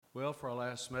Well, for our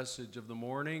last message of the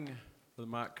morning, Brother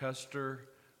Mike Custer,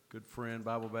 good friend,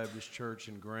 Bible Baptist Church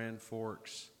in Grand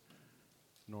Forks,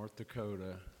 North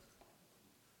Dakota.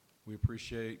 We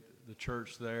appreciate the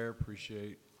church there,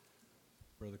 appreciate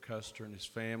Brother Custer and his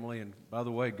family. And by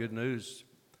the way, good news,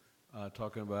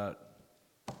 talking about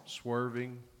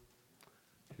swerving.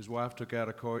 His wife took out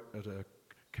a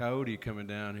coyote coming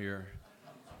down here.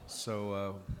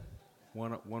 So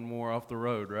one more off the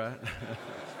road, right?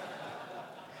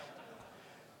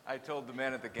 I told the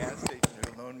man at the gas station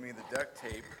who loaned me the duct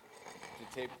tape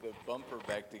to tape the bumper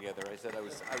back together. I said I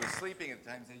was sleeping at the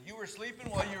time. He said, "You were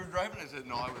sleeping while you were driving?" I said,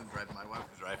 "No, I wasn't driving. My wife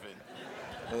was driving."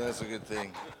 Well, that's a good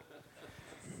thing.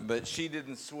 But she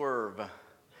didn't swerve.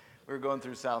 We were going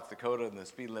through South Dakota, and the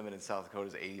speed limit in South Dakota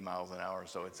is 80 miles an hour,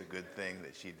 so it's a good thing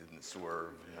that she didn't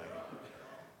swerve.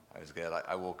 I was glad.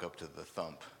 I woke up to the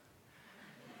thump,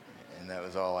 and that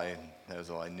was all I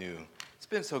knew. It's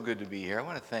been so good to be here. I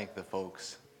want to thank the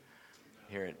folks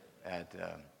here at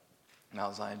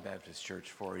Mount Zion Baptist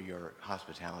Church for your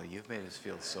hospitality. You've made us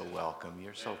feel so welcome.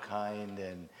 You're so kind,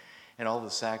 and all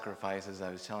the sacrifices. I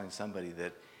was telling somebody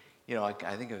that,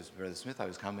 I think it was Brother Smith I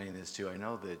was commenting this to. I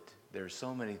know that there's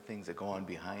so many things that go on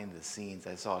behind the scenes.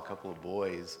 I saw a couple of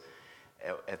boys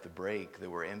at the break that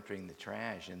were emptying the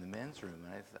trash in the men's room,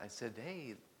 and I said,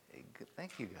 hey,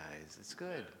 thank you guys. It's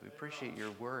good. We appreciate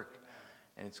your work.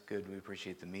 And it's good. We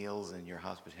appreciate the meals and your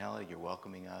hospitality. You're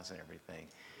welcoming us and everything.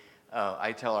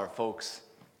 I tell our folks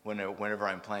whenever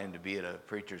I'm planning to be at a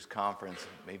preacher's conference,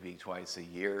 maybe twice a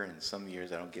year, and some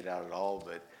years I don't get out at all,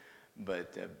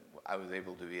 but I was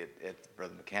able to be at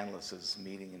Brother McCandless's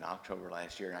meeting in October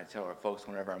last year, and I tell our folks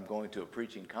whenever I'm going to a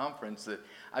preaching conference that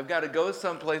I've got to go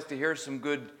someplace to hear some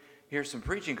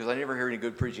preaching, because I never hear any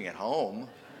good preaching at home,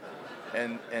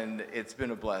 and it's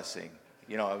been a blessing.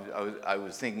 I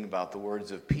was thinking about the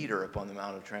words of Peter upon the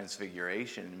Mount of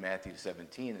Transfiguration in Matthew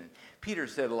 17. And Peter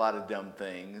said a lot of dumb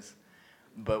things,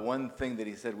 but one thing that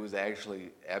he said was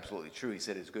actually absolutely true. He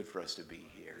said, it's good for us to be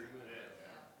here.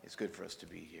 It's good for us to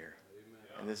be here.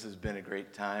 And this has been a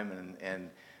great time. And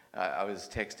I was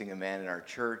texting a man in our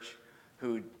church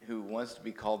who wants to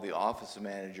be called the office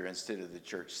manager instead of the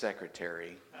church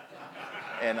secretary.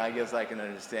 And I guess I can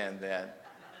understand that.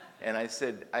 And I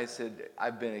said,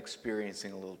 I've been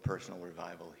experiencing a little personal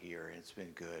revival here, and it's been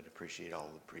good. Appreciate all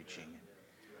the preaching.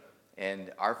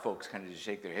 And our folks kind of just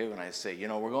shake their head when I say,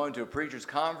 we're going to a preacher's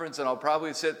conference, and I'll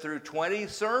probably sit through 20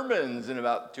 sermons in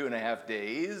about 2.5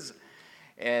 days.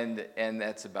 And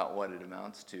that's about what it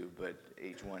amounts to, but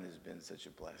each one has been such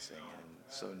a blessing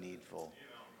and so needful.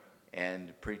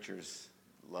 And preachers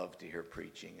love to hear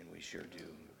preaching, and we sure do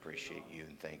appreciate you,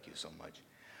 and thank you so much.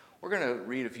 We're going to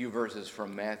read a few verses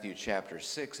from Matthew chapter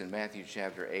 6 and Matthew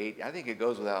chapter 8. I think it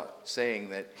goes without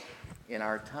saying that in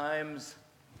our times,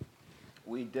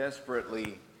 we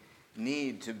desperately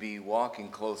need to be walking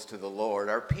close to the Lord.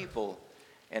 Our people,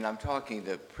 and I'm talking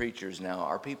to preachers now,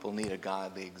 our people need a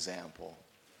godly example.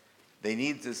 They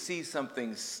need to see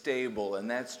something stable, and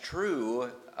that's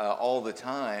true all the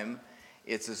time.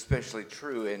 It's especially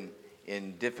true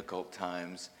in difficult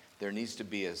times. There needs to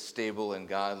be a stable and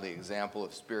godly example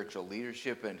of spiritual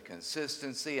leadership and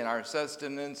consistency, and our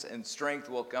sustenance and strength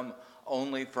will come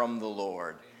only from the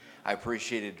Lord. Amen. I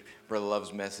appreciated Brother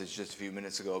Love's message just a few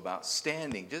minutes ago about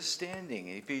standing, just standing.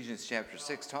 Ephesians chapter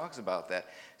 6 talks about that.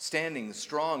 Standing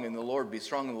strong in the Lord, be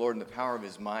strong in the Lord in the power of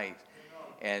his might.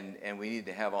 And we need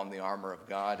to have on the armor of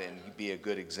God and be a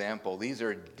good example. These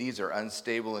are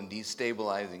unstable and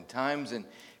destabilizing times, and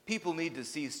people need to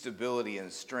see stability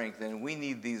and strength, and we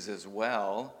need these as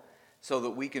well so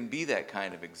that we can be that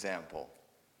kind of example.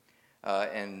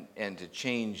 And to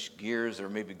change gears or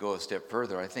maybe go a step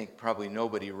further, I think probably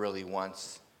nobody really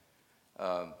wants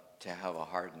to have a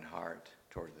hardened heart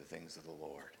toward the things of the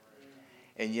Lord.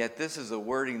 And yet this is a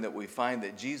wording that we find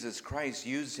that Jesus Christ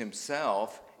used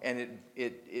himself, and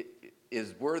it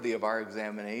is worthy of our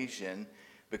examination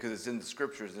because it's in the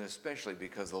scriptures, and especially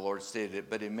because the Lord stated it.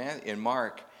 But in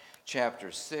Mark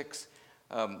chapter 6,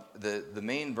 the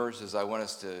main verses I want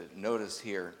us to notice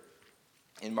here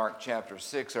in Mark chapter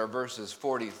 6 are verses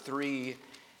 43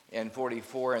 and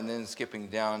 44, and then skipping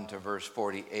down to verse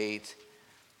 48.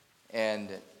 And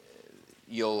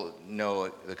you'll know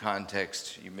the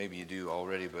context. Maybe you do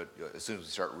already, but as soon as we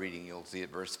start reading, you'll see it.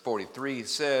 Verse 43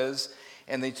 says,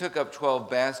 "And they took up 12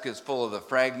 baskets full of the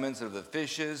fragments of the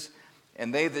fishes,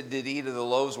 and they that did eat of the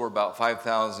loaves were about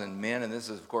 5,000 men." And this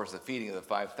is, of course, the feeding of the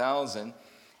 5,000.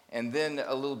 And then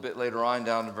a little bit later on,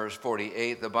 down to verse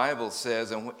 48, the Bible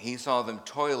says, "And he saw them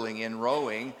toiling and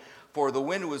rowing, for the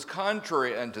wind was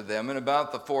contrary unto them. And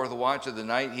about the fourth watch of the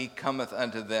night he cometh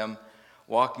unto them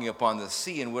walking upon the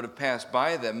sea, and would have passed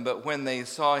by them. But when they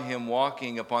saw him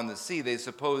walking upon the sea, they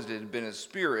supposed it had been a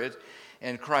spirit,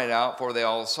 and cried out, for they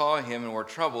all saw him and were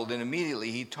troubled. And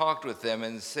immediately he talked with them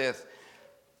and saith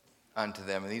unto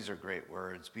them, and these are great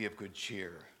words, be of good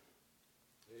cheer.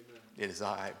 Amen. It is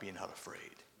I, be not afraid.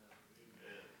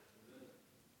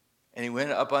 And he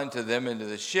went up unto them into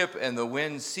the ship, and the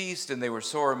wind ceased, and they were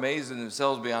sore amazed in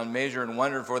themselves beyond measure, and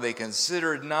wondered, for they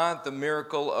considered not the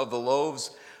miracle of the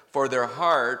loaves, for their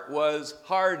heart was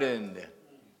hardened.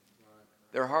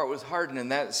 Their heart was hardened,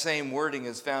 and that same wording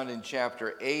is found in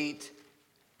chapter 8,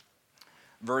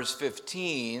 verse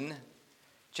 15.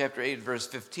 Chapter 8, verse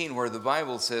 15, where the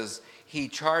Bible says, he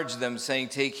charged them, saying,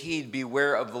 take heed,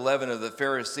 beware of the leaven of the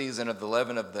Pharisees and of the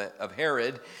leaven of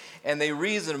Herod. And they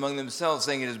reasoned among themselves,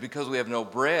 saying, it is because we have no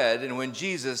bread. And when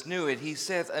Jesus knew it, he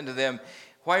saith unto them,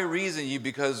 why reason ye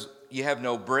because ye have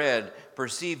no bread?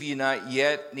 Perceive ye not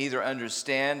yet, neither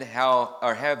understand how,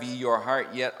 or have ye your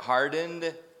heart yet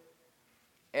hardened?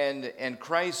 And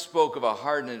Christ spoke of a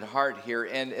hardened heart here.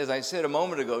 And as I said a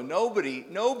moment ago,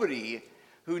 nobody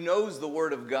who knows the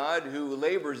Word of God, who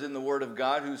labors in the Word of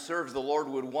God, who serves the Lord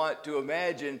would want to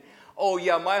imagine, oh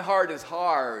yeah, my heart is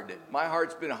hard. My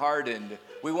heart's been hardened.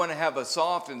 We want to have a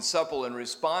soft and supple and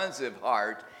responsive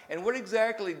heart. And what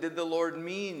exactly did the Lord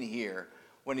mean here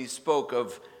when he spoke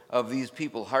of these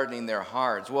people hardening their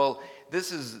hearts? Well,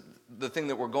 this is the thing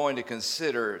that we're going to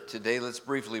consider today. Let's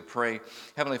briefly pray.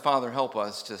 Heavenly Father, help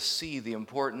us to see the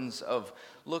importance of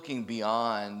looking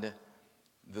beyond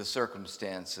the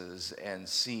circumstances and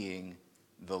seeing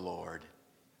the Lord.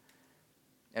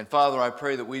 And Father, I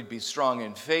pray that we'd be strong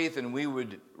in faith and we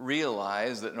would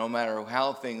realize that no matter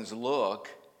how things look,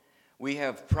 we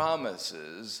have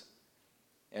promises.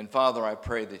 And Father, I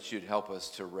pray that you'd help us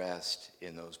to rest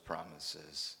in those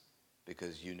promises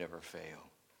because you never fail.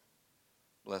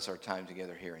 Bless our time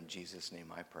together here in Jesus'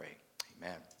 name I pray.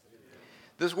 Amen.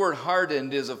 This word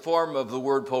hardened is a form of the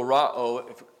word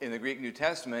porao in the Greek New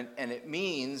Testament, and it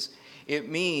means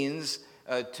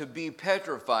to be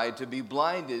petrified, to be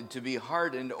blinded, to be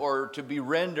hardened, or to be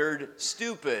rendered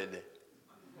stupid.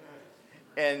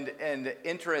 And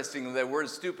interestingly, the word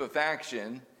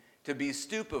stupefaction, to be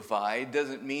stupefied,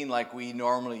 doesn't mean like we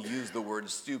normally use the word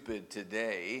stupid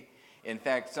today. In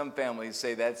fact, some families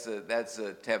say that's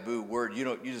a taboo word.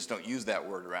 You just don't use that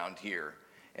word around here,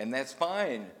 and that's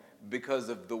fine, because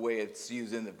of the way it's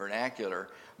used in the vernacular.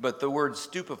 But the word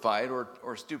stupefied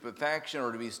or stupefaction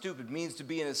or to be stupid means to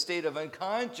be in a state of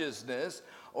unconsciousness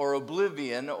or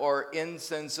oblivion or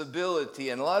insensibility.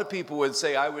 And a lot of people would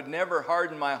say, I would never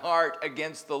harden my heart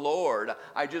against the Lord.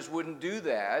 I just wouldn't do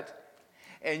that.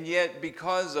 And yet,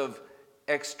 because of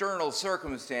external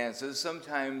circumstances,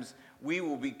 sometimes we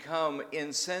will become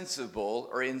insensible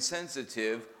or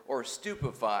insensitive or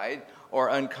stupefied or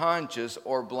unconscious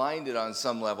or blinded on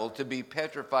some level, to be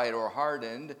petrified or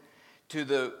hardened to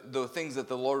the things that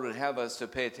the Lord would have us to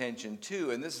pay attention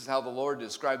to. And this is how the Lord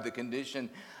described the condition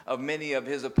of many of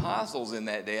his apostles in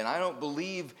that day. And I don't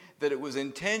believe that it was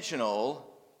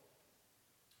intentional,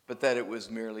 but that it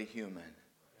was merely human.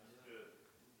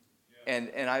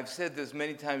 And I've said this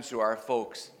many times to our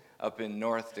folks up in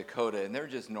North Dakota, and they're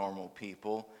just normal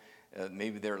people.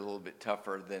 Maybe they're a little bit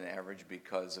tougher than average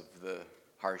because of the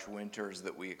harsh winters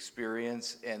that we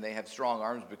experience, and they have strong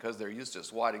arms because they're used to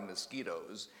swatting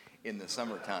mosquitoes in the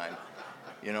summertime,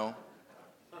 you know.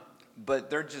 But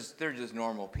they're just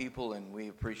normal people, and we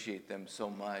appreciate them so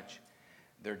much.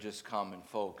 They're just common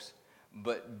folks.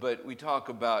 But we talk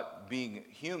about being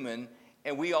human,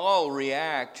 and we all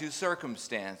react to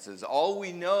circumstances. All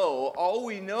we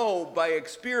know by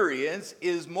experience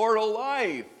is mortal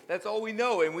life. That's all we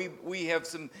know. And we have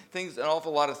some things, an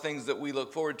awful lot of things that we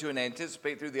look forward to and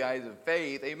anticipate through the eyes of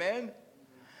faith. Amen?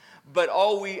 But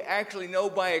all we actually know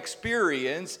by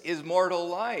experience is mortal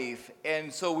life.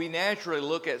 And so we naturally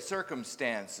look at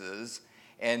circumstances,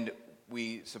 and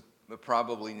we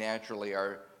probably naturally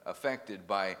are affected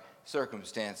by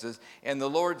circumstances. And the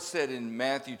Lord said in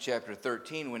Matthew chapter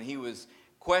 13, when he was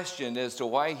questioned as to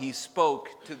why he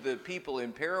spoke to the people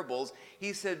in parables,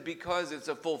 he said, because it's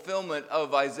a fulfillment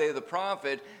of Isaiah the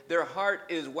prophet, their heart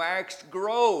is waxed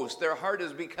gross. Their heart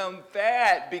has become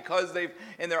fat because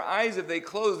and their eyes, if they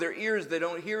close, their ears, they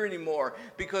don't hear anymore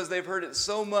because they've heard it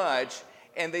so much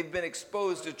and they've been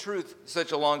exposed to truth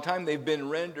such a long time, they've been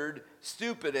rendered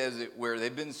stupid, as it were.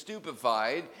 They've been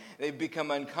stupefied. They've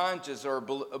become unconscious or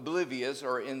oblivious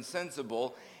or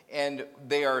insensible, and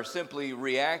they are simply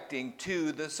reacting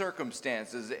to the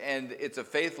circumstances. And it's a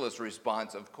faithless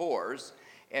response, of course,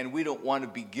 and we don't want to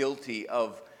be guilty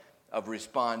of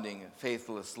responding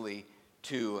faithlessly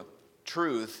to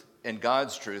truth and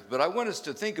God's truth. But I want us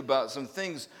to think about some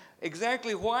things,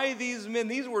 exactly why these men,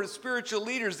 these were spiritual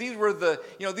leaders, these were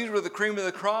the cream of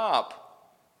the crop.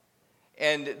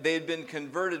 And they had been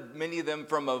converted, many of them,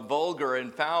 from a vulgar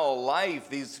and foul life,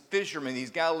 these fishermen,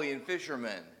 these Galilean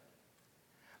fishermen.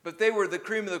 But they were the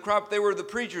cream of the crop. They were the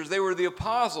preachers. They were the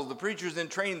apostles, the preachers in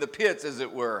training, the pits, as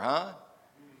it were, huh?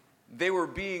 They were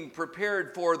being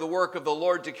prepared for the work of the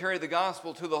Lord to carry the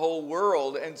gospel to the whole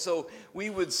world. And so we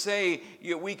would say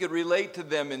we could relate to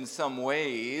them in some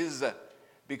ways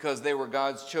because they were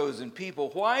God's chosen people.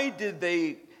 Why did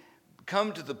they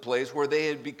come to the place where they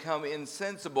had become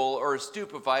insensible or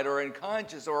stupefied or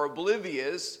unconscious or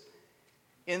oblivious,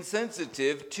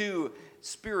 insensitive to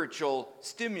spiritual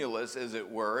stimulus, as it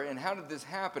were? And how did this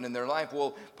happen in their life?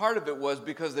 Well, part of it was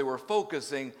because they were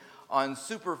focusing on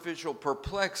superficial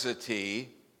perplexity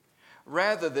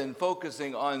rather than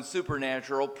focusing on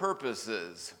supernatural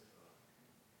purposes.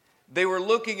 They were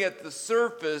looking at the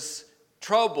surface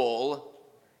trouble.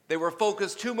 They were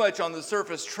focused too much on the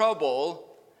surface trouble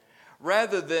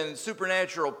rather than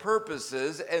supernatural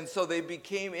purposes, and so they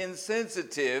became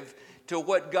insensitive to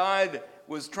what God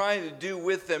was trying to do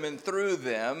with them and through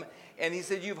them. And he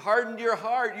said, you've hardened your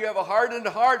heart. You have a hardened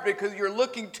heart because you're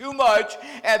looking too much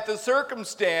at the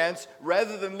circumstance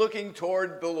rather than looking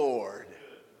toward the Lord.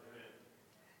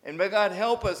 And may God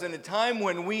help us in a time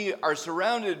when we are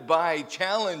surrounded by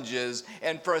challenges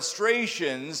and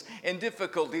frustrations and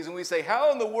difficulties, and we say,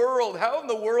 how in the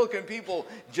world can people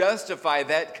justify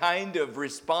that kind of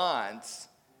response,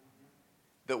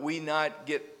 that we not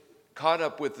get caught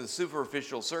up with the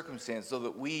superficial circumstance so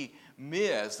that we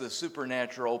miss the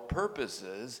supernatural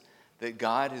purposes that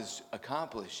God is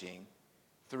accomplishing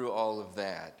through all of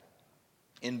that.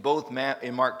 In both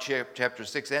in Mark chapter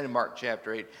 6 and in Mark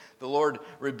chapter 8, the Lord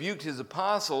rebuked his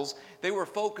apostles. They were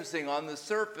focusing on the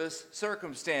surface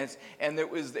circumstance, and it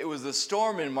was the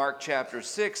storm in Mark chapter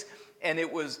 6, and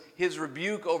it was his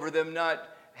rebuke over them not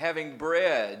having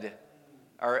bread,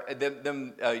 or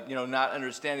them not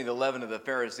understanding the leaven of the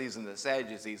Pharisees and the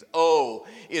Sadducees. Oh,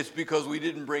 it's because we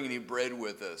didn't bring any bread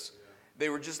with us. They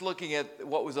were just looking at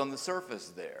what was on the surface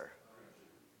there,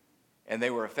 and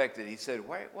they were affected. He said,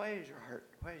 why has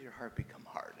your heart become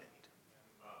hardened?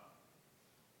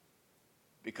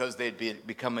 Because they'd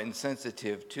become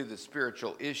insensitive to the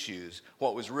spiritual issues,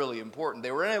 what was really important. They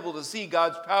were unable to see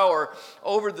God's power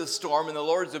over the storm and the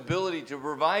Lord's ability to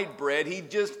provide bread. He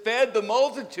just fed the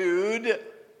multitude.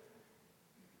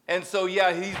 And so,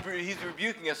 he's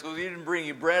rebuking us because he didn't bring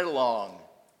any bread along.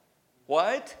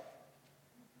 What?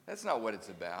 That's not what it's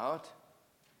about.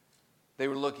 They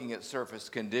were looking at surface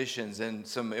conditions, and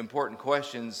some important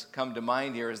questions come to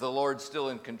mind here. Is the Lord still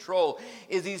in control?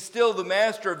 Is he still the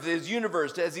master of his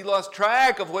universe? Has he lost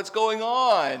track of what's going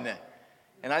on?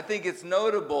 And I think it's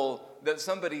notable that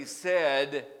somebody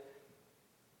said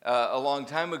a long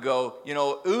time ago,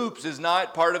 oops is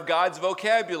not part of God's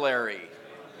vocabulary.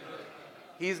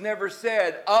 He's never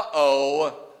said,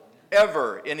 uh-oh,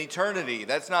 ever in eternity.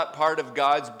 That's not part of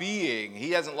God's being.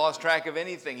 He hasn't lost track of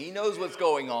anything. He knows what's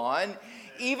going on,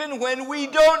 even when we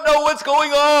don't know what's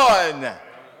going on.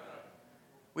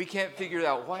 We can't figure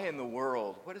out why in the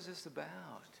world. What is this about?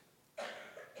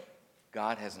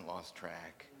 God hasn't lost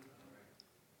track.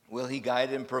 Will he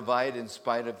guide and provide in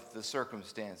spite of the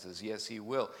circumstances? Yes, he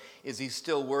will. Is he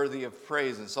still worthy of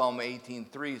praise? In Psalm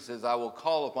 18:3 says, I will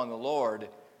call upon the Lord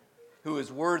who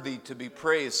is worthy to be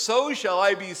praised. So shall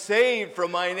I be saved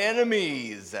from mine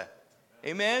enemies.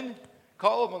 Amen?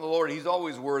 Call upon the Lord. He's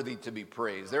always worthy to be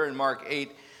praised. There in Mark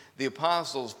 8, the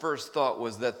apostles' first thought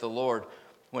was that the Lord,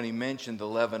 when he mentioned the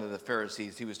leaven of the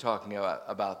Pharisees, he was talking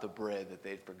about the bread that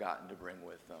they'd forgotten to bring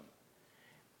with them.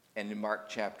 And in Mark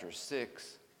chapter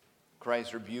 6,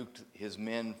 Christ rebuked his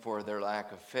men for their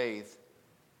lack of faith.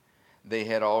 They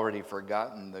had already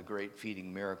forgotten the great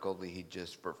feeding miracle that he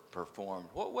just performed.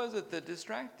 What was it that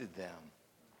distracted them?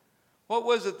 What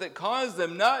was it that caused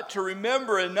them not to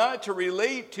remember and not to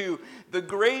relate to the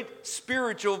great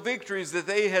spiritual victories that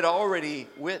they had already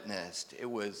witnessed? It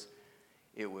was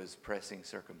pressing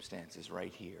circumstances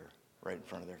right here, right in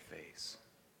front of their face.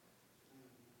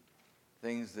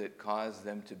 Things that caused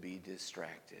them to be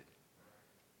distracted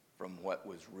from what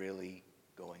was really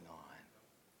going on.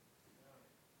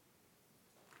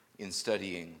 In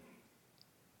studying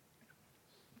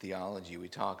theology, we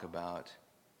talk about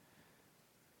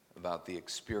the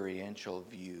experiential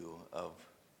view of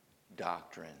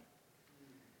doctrine.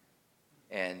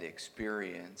 And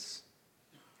experience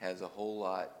has a whole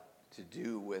lot to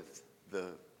do with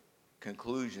the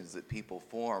conclusions that people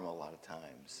form a lot of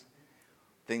times.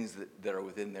 Things that are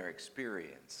within their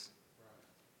experience.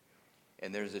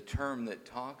 And there's a term that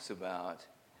talks about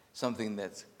something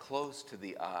that's close to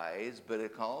the eyes, but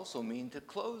it can also mean to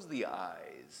close the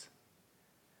eyes.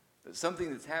 But something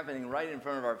that's happening right in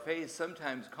front of our face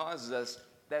sometimes causes us,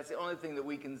 that's the only thing that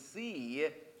we can see,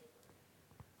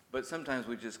 but sometimes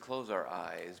we just close our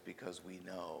eyes because we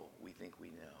think we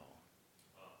know.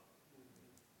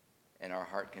 And our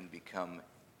heart can become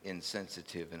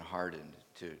insensitive and hardened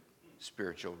to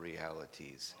spiritual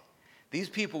realities. These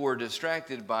people were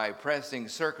distracted by pressing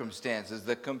circumstances,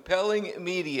 the compelling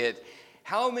immediate.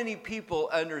 How many people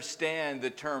understand the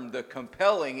term the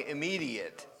compelling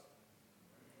immediate?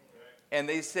 And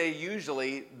they say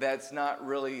usually that's not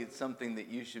really something that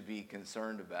you should be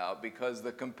concerned about, because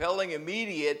the compelling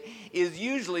immediate is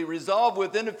usually resolved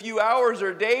within a few hours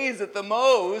or days at the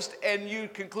most, and you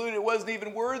conclude it wasn't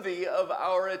even worthy of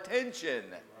our attention.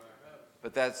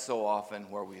 But that's so often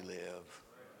where we live,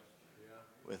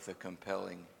 with the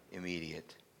compelling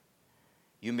immediate.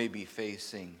 You may be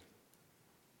facing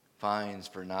fines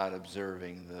for not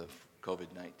observing the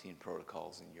COVID-19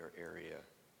 protocols in your area.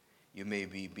 You may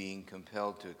be being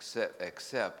compelled to accept. I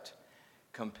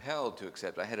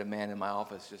had a man in my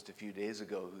office just a few days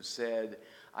ago who said,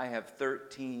 I have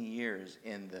 13 years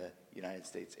in the United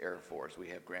States Air Force. We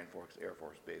have Grand Forks Air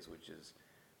Force Base, which is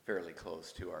fairly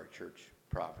close to our church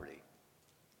property.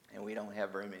 And we don't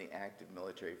have very many active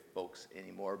military folks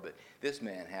anymore, but this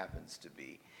man happens to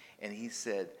be. And he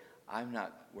said,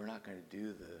 we're not going to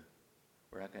do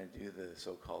the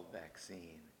so-called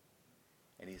vaccine.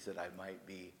 And he said, I might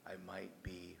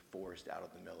be forced out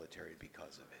of the military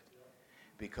because of it,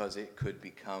 because it could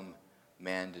become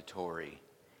mandatory.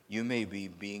 You may be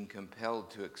being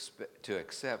compelled to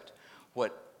accept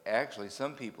what actually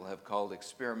some people have called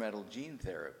experimental gene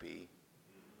therapy,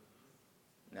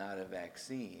 not a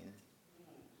vaccine,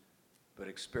 but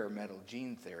experimental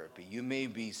gene therapy. You may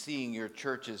be seeing your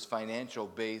church's financial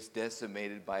base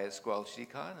decimated by a squelched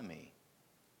economy.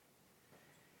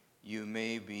 You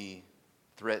may be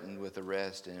threatened with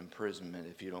arrest and imprisonment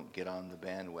if you don't get on the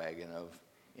bandwagon of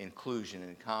inclusion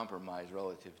and compromise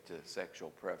relative to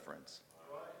sexual preference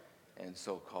and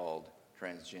so-called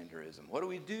transgenderism. What do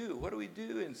we do? What do we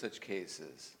do in such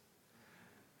cases?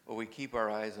 Well, we keep our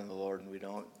eyes on the Lord, and we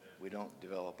don't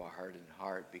develop a hardened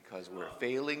heart because we're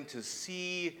failing to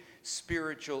see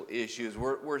spiritual issues.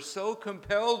 We're so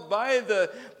compelled by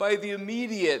the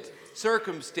immediate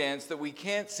circumstance that we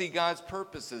can't see God's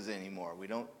purposes anymore.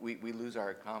 We lose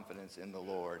our confidence in the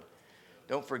Lord.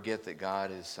 Don't forget that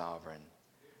God is sovereign.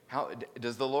 How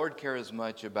does the Lord care as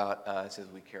much about us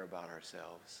as we care about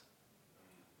ourselves?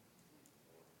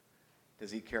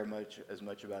 Does he care as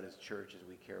much about his church as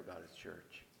we care about his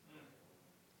church?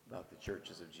 About the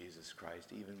churches of Jesus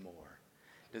Christ, even more.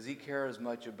 Does he care as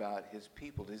much about his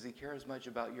people? Does he care as much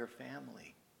about your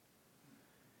family?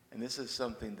 And this is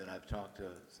something that I've talked to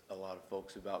a lot of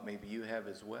folks about. Maybe you have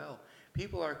as well.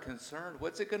 People are concerned.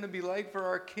 What's it going to be like for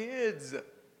our kids,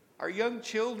 our young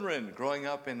children growing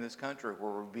up in this country where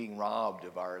we're being robbed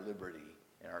of our liberty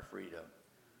and our freedom?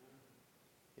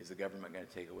 Is the government going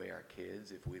to take away our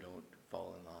kids if we don't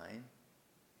fall in line?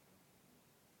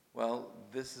 Well,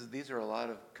 these are a lot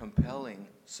of compelling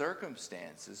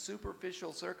circumstances,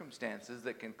 superficial circumstances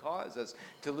that can cause us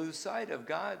to lose sight of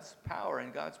God's power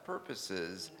and God's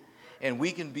purposes. And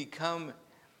we can become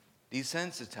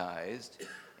desensitized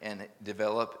and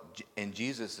develop, in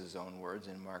Jesus' own words,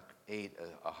 in Mark 8,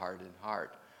 a hardened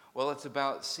heart. Well, it's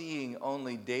about seeing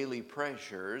only daily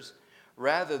pressures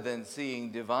rather than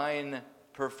seeing divine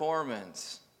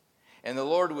performance. And the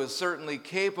Lord was certainly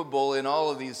capable in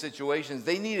all of these situations.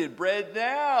 They needed bread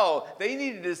now. They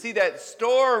needed to see that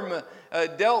storm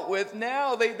dealt with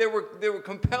now. There were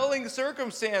compelling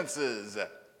circumstances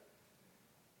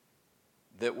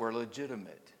that were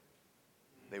legitimate.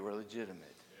 They were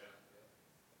legitimate.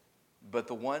 But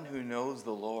the one who knows the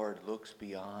Lord looks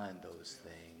beyond those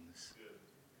things.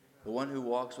 The one who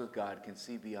walks with God can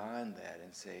see beyond that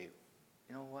and say,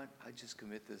 you know what? I just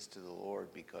commit this to the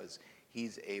Lord because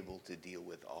he's able to deal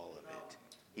with all of it.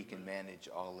 He can manage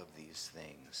all of these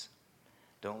things.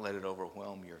 Don't let it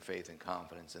overwhelm your faith and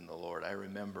confidence in the Lord. I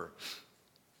remember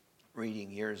reading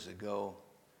years ago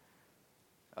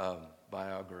a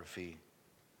biography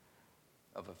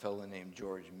of a fellow named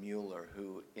George Mueller,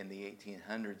 who in the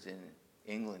 1800s in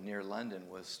England near London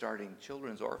was starting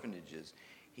children's orphanages.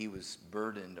 He was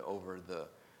burdened over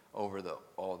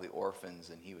all the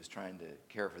orphans, and he was trying to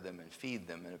care for them and feed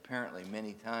them. And apparently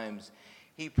many times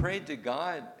he prayed to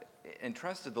God and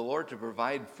trusted the Lord to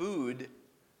provide food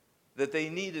that they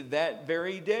needed that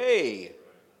very day.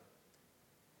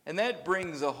 And that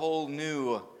brings a whole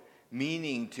new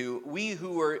meaning to we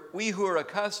who are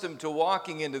accustomed to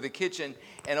walking into the kitchen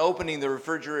and opening the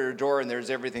refrigerator door and there's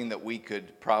everything that we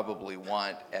could probably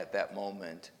want at that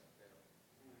moment.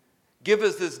 Give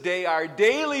us this day our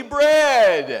daily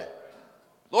bread.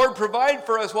 Lord, provide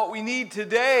for us what we need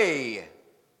today.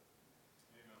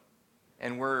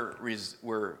 And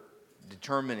we're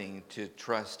determining to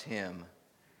trust him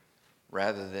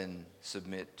rather than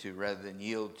submit to, rather than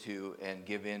yield to and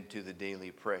give in to the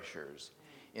daily pressures.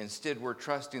 Instead, we're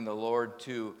trusting the Lord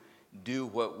to do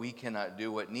what we cannot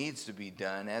do, what needs to be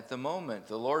done at the moment.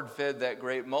 The Lord fed that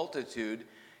great multitude,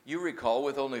 you recall,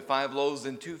 with only 5 loaves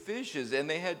and 2 fishes, and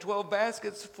they had 12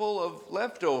 baskets full of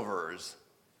leftovers.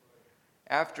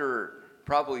 After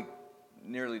probably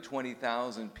nearly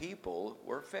 20,000 people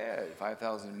were fed,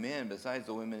 5,000 men besides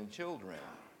the women and children.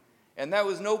 And that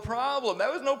was no problem.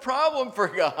 That was no problem for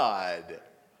God.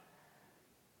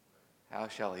 How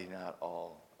shall he not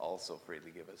also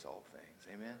freely give us all things?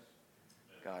 Amen?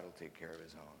 God will take care of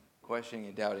his own. Questioning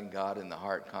and doubting God in the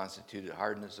heart constituted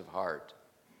hardness of heart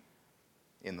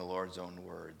in the Lord's own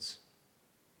words.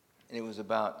 And it was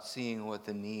about seeing what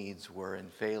the needs were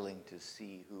and failing to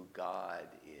see who God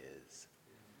is.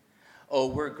 Oh,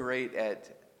 we're great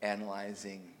at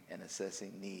analyzing and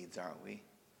assessing needs, aren't we?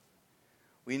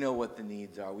 We know what the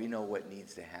needs are. We know what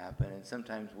needs to happen. And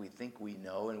sometimes we think we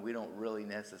know, and we don't really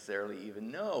necessarily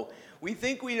even know. We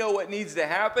think we know what needs to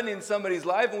happen in somebody's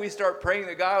life, and we start praying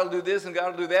that God will do this and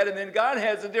God will do that, and then God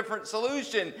has a different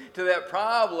solution to that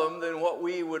problem than what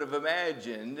we would have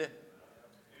imagined.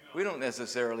 We don't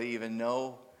necessarily even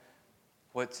know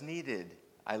what's needed.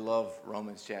 I love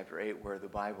Romans chapter 8, where the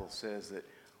Bible says that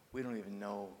we don't even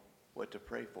know what to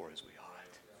pray for as we ought.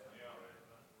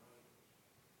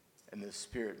 And the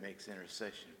Spirit makes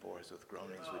intercession for us with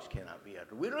groanings which cannot be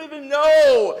uttered. We don't even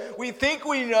know. We think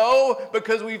we know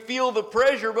because we feel the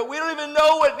pressure, but we don't even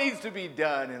know what needs to be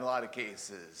done in a lot of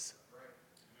cases.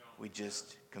 We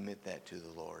just commit that to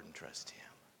the Lord and trust him.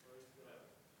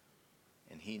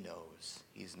 And he knows.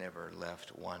 He's never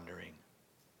left wandering.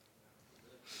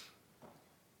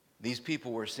 These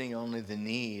people were seeing only the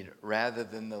need rather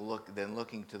than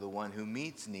looking to the one who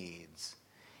meets needs.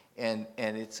 And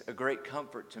it's a great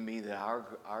comfort to me that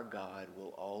our God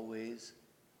will always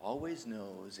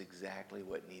knows exactly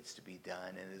what needs to be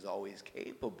done and is always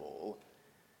capable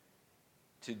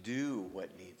to do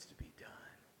what needs to be done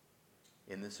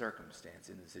in the circumstance,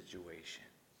 in the situation.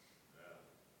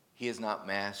 He is not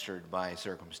mastered by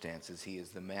circumstances. He is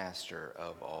the master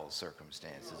of all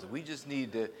circumstances. We just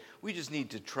need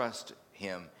to trust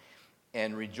him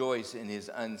and rejoice in his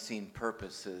unseen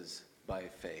purposes by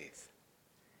faith.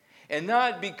 And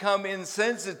not become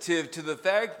insensitive to the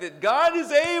fact that God is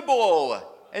able,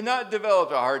 and not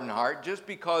develop a hardened heart just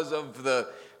because of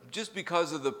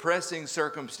the pressing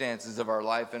circumstances of our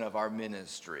life and of our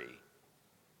ministry.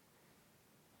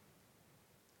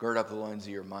 Gird up the loins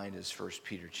of your mind is 1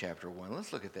 Peter chapter 1.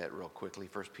 Let's look at that real quickly.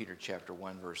 1 Peter chapter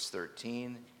 1, verse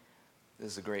 13.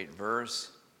 This is a great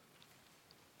verse.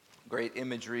 Great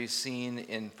imagery seen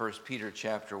in 1 Peter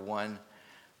chapter 1.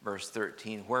 Verse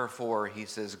 13, wherefore, he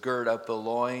says, gird up the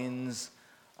loins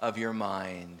of your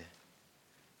mind.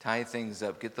 Tie things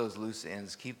up. Get those loose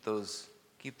ends. Keep those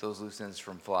loose ends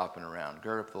from flopping around.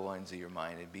 Gird up the loins of your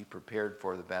mind and be prepared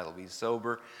for the battle. Be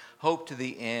sober. Hope to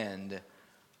the end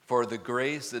for the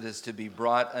grace that is to be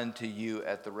brought unto you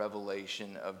at the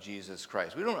revelation of Jesus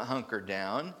Christ. We don't hunker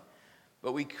down,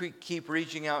 but we keep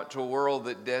reaching out to a world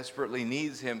that desperately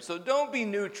needs him. So don't be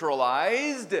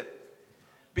neutralized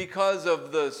because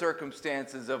of the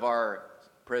circumstances of our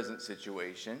present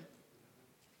situation.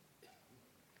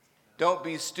 Don't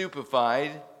be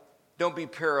stupefied. Don't be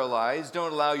paralyzed.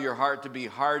 Don't allow your heart to be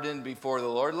hardened before the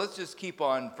Lord. Let's just keep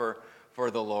on for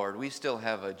the Lord. We still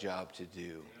have a job to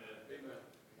do.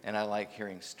 And I like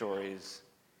hearing stories.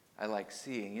 I like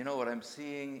seeing. You know what I'm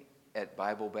seeing at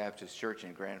Bible Baptist Church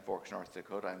in Grand Forks, North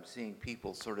Dakota? I'm seeing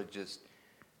people sort of just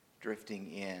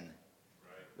drifting in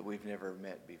that we've never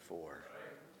met before.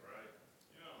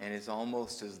 And it's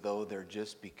almost as though they're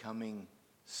just becoming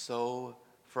so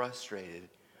frustrated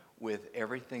with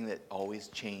everything that always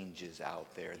changes out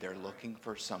there. They're looking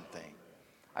for something.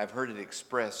 I've heard it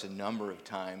expressed a number of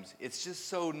times. It's just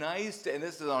so nice, and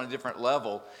this is on a different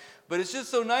level, but it's just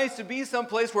so nice to be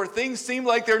someplace where things seem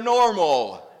like they're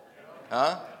normal.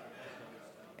 Huh?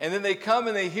 And then they come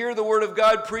and they hear the Word of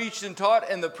God preached and taught,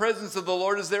 and the presence of the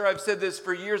Lord is there. I've said this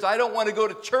for years. I don't want to go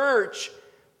to church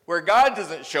where God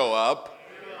doesn't show up.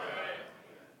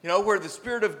 You know, where the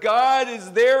Spirit of God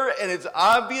is there and it's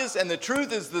obvious and the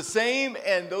truth is the same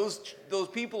and those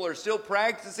people are still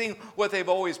practicing what they've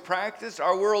always practiced.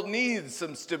 Our world needs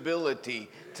some stability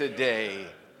today.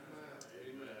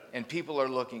 And people are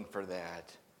looking for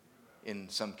that in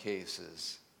some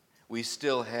cases. We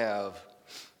still have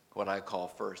what I call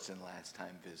first and last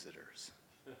time visitors.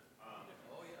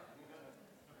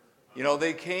 You know,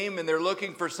 they came and they're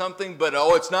looking for something, but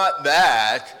it's not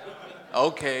that.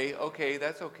 Okay,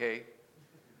 that's okay.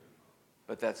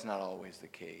 But that's not always the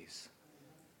case.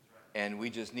 And we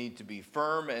just need to be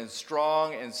firm and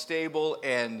strong and stable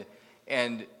and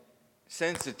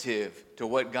sensitive to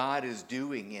what God is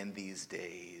doing in these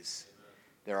days.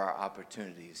 There are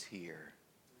opportunities here.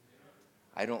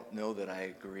 I don't know that I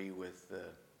agree with the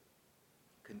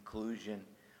conclusion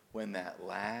when that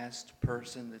last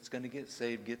person that's going to get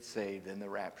saved, then the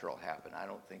rapture will happen. I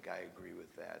don't think I agree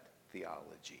with that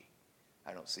theology.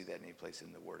 I don't see that any place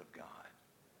in the Word of God.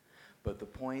 But the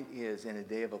point is, in a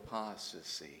day of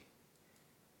apostasy,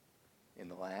 in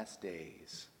the last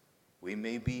days, we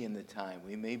may be in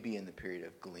the period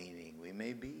of gleaning. We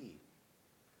may be.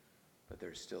 But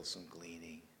there's still some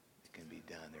gleaning that can be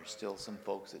done. There's still some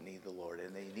folks that need the Lord,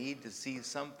 and they need to see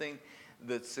something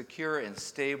that's secure and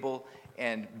stable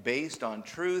and based on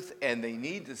truth, and they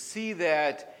need to see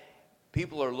that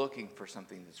people are looking for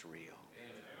something that's real.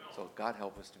 So God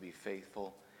help us to be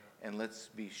faithful, and let's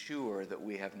be sure that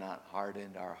we have not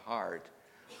hardened our heart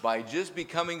by just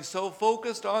becoming so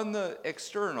focused on the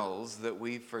externals that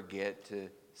we forget to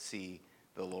see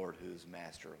the Lord who's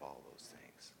master of all those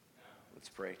things. Let's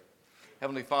pray.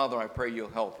 Heavenly Father, I pray you'll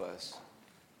help us.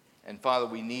 And Father,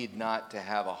 we need not to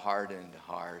have a hardened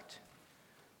heart.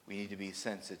 We need to be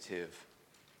sensitive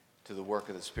to the work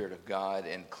of the Spirit of God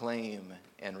and claim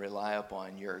and rely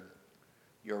upon your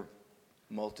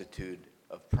multitude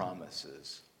of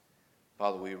promises.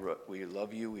 Father, we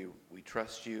love you, we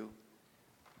trust you,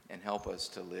 and help us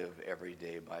to live every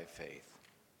day by faith,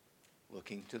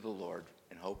 looking to the Lord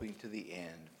and hoping to the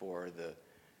end for the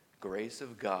grace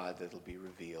of God that will be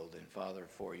revealed, and Father,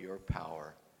 for your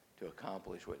power to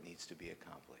accomplish what needs to be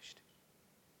accomplished.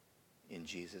 In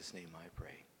Jesus' name I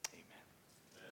pray.